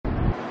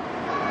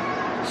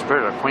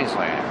Spirit of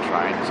Queensland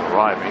train is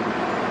arriving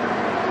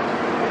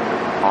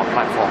on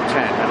platform 10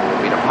 and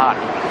will be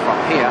departing from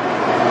here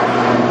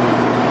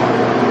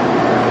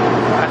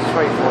at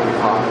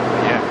 3:45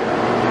 p.m.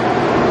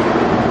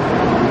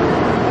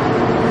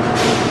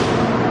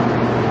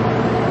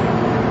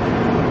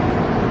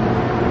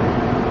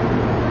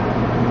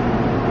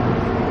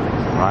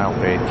 Rail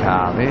bed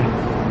car there,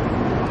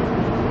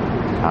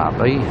 car B,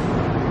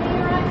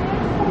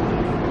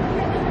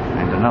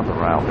 and another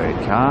rail bed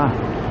car,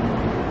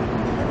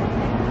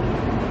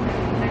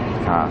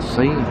 car C,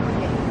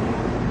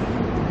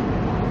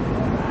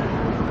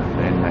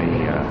 then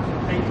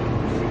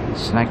the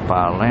snack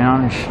bar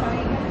lounge,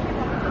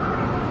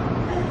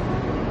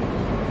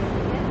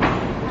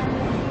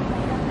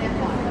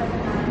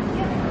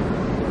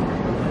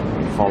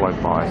 followed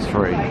by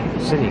 3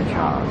 sitting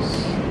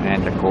cars,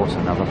 and of course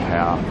another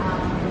power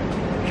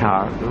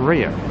car at the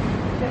rear.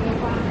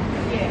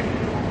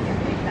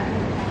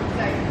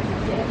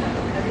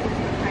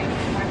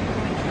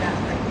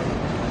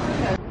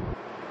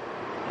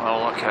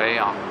 Well, okay,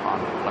 I'm on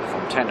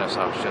platform 10 as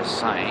I was just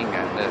saying,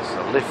 and there's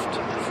a lift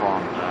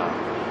from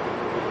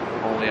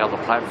all the other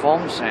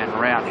platforms, and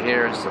around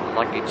here is the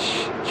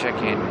luggage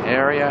check-in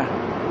area,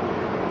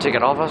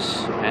 ticket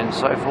office and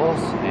so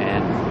forth,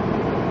 and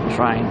the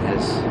train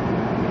is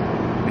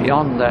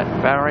beyond that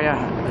barrier.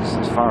 It's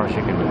as far as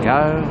you can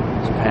go.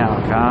 It's a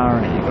power car,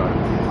 and you've got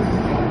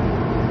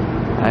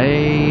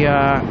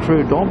a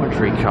crew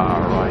dormitory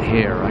car right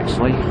here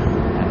actually,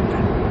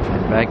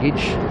 and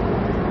baggage.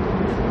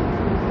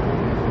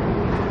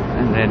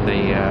 And then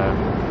the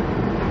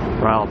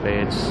rail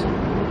beds,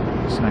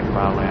 snack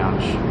bar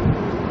lounge,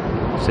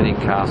 sitting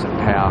cars and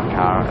power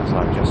car, as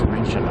I've just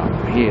mentioned.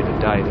 I'm here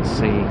today to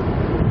see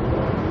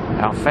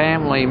our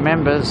family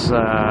members,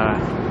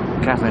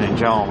 Kathleen and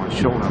Joel and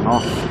children,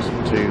 off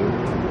to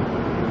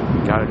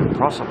go to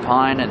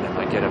Proserpine, and then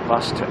they get a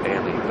bus to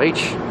Airlie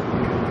Beach.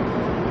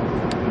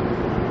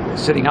 They're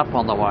sitting up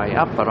on the way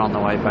up, but on the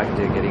way back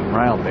they're getting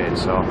rail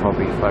beds, so I'll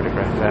probably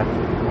photograph that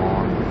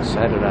on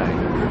Saturday.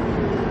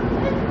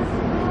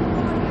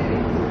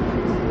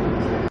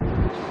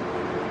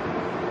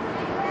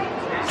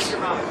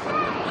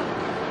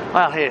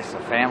 Well, here's the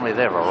family,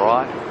 they've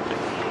arrived.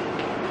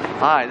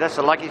 Hi, that's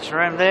the luggage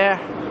room there.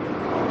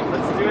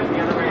 Let's do it the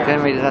other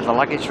way. That's the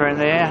luggage room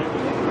there.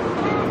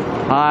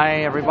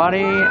 Hi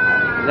everybody,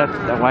 that's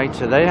the way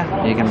to there.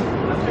 You can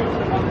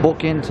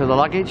book into the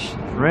luggage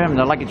room.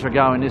 The luggage will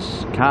go in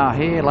this car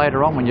here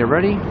later on when you're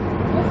ready.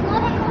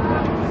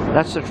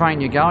 That's the train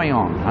you're going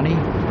on, honey.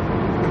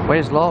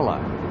 Where's Lola?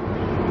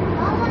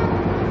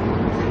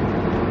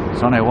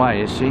 It's on her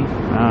way, is she?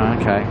 Oh,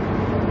 okay.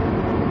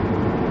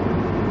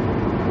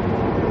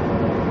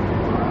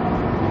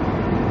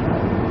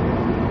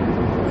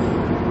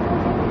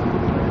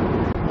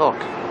 Look,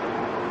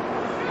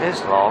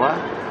 there's Lola,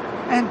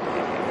 and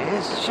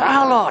there's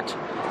Charlotte,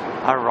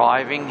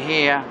 arriving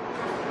here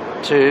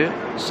to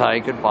say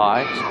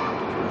goodbye,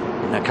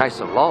 in the case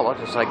of Lola,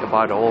 to say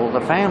goodbye to all the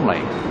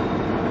family.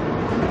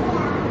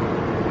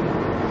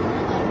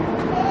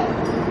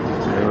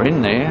 They're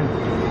in there,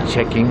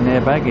 checking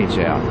their baggage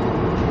out.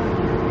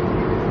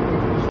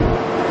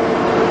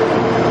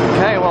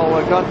 Okay, well,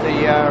 we've got the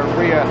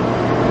rear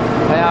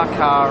power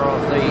car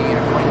of the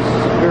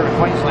Spirit of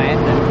Queensland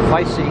and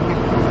facing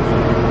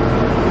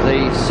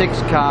the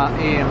 6-car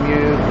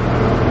EMU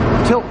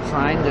tilt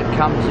train that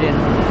comes in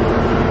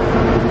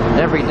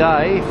every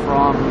day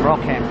from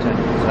Rockhampton.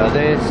 So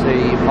there's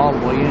the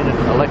multiple unit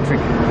electric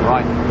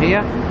right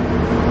here.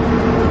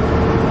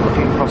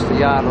 Looking across the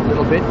yard a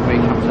little bit, we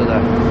come to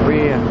the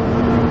rear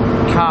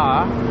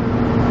car.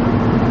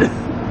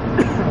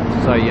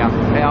 So young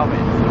power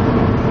bin.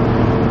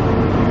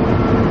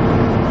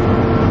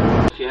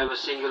 If you have a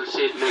single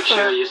seat, make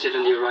sure you sit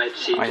on your right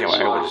seat. Anyway,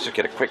 we'll just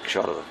get a quick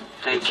shot of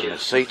the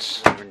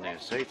seats. They're in their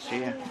seats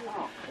here.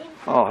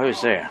 Oh,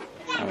 who's there?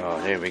 Oh,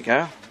 there we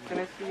go. Can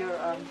I see your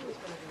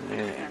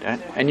There,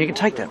 and you can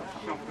take that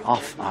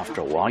off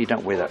after a while. You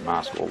don't wear that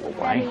mask all the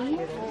way.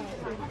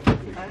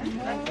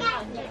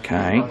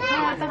 Okay.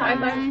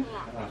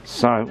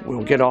 So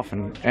we'll get off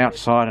and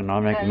outside, and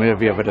I'll make a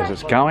movie of it as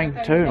it's going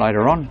too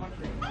later on.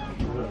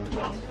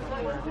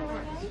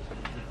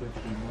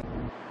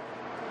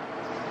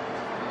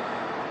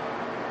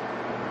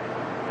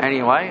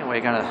 Anyway,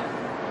 we're going to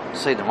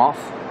see them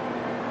off.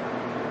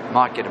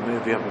 Might get a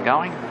movie of them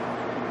going.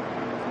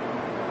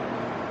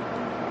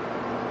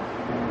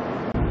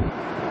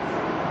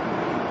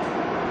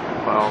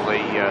 Well,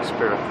 the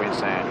Spirit of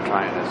Queensland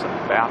train is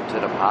about to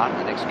depart in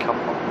the next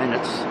couple of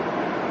minutes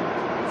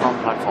from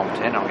platform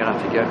 10. I'm going to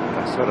have to get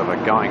a sort of a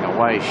going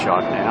away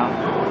shot now.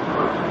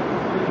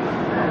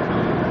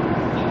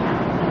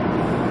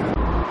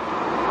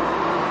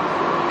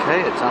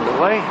 Okay, it's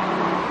underway.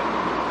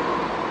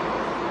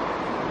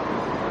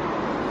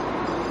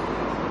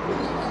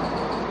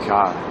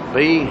 Car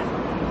B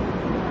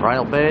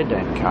rail bed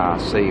and car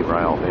C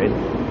rail bed,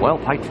 well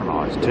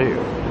patronised too.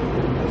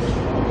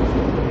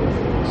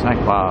 Snack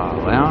bar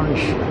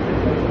lounge.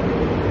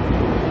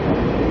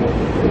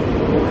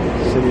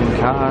 Sitting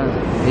cars,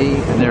 E,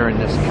 and they're in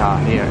this car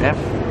here, F.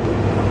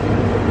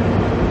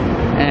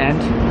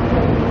 And